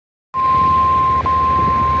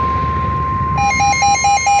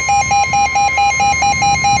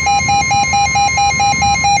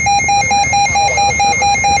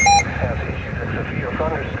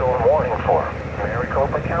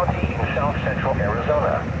central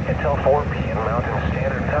Arizona until 4 p.m. Mountain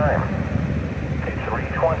Standard Time. At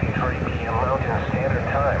 3:23 p.m. Mountain Standard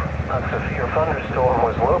Time, a severe thunderstorm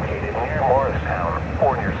was located near Morristown,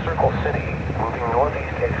 or near Circle City, moving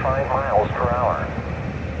northeast at 5 miles per hour.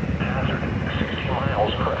 Hazard, 60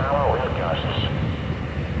 miles per hour wind gusts.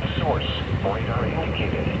 Source, radar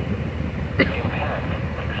indicated. Impact,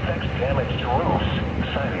 expects damage to roofs,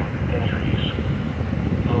 siding, and trees.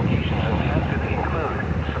 Locations impacted include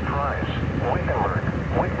Surprise, Wickenburg,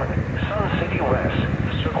 Whitman, Sun City West,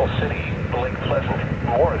 Circle City, Lake Pleasant,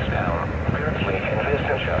 Morristown, Beardsley, and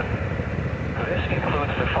Vistancia. This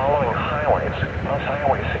includes the following highways: Bus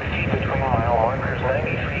Highway 60 between mile markers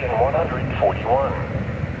 93 and 141.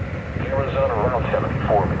 Arizona Route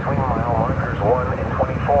 74 between mile markers 1 and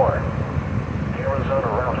 24. Arizona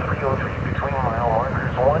Route 303 between mile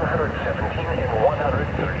markers 117 and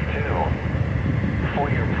 132. For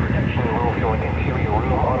your protection, move to an interior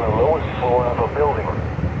room on the lowest floor of a building.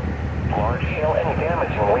 Large hail and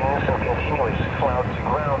damaging winds and continuous cloud to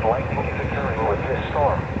ground lightning is occurring with this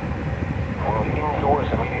storm. Move indoors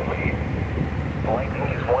immediately. Lightning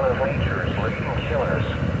is one of nature's leading killers.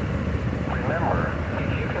 Remember, if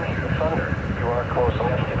you can hear thunder, you are close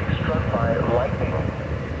enough to be struck by lightning.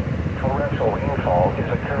 Torrential rainfall is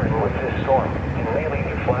occurring with this storm and may lead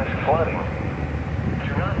to flash flooding.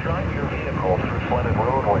 Do not drive your vehicle through flooded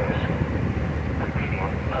roadways. Repeating,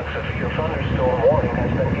 a severe thunderstorm warning has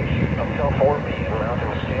been issued until 4 p.m.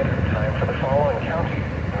 Mountain Standard Time for the following counties: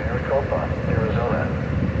 Maricopa,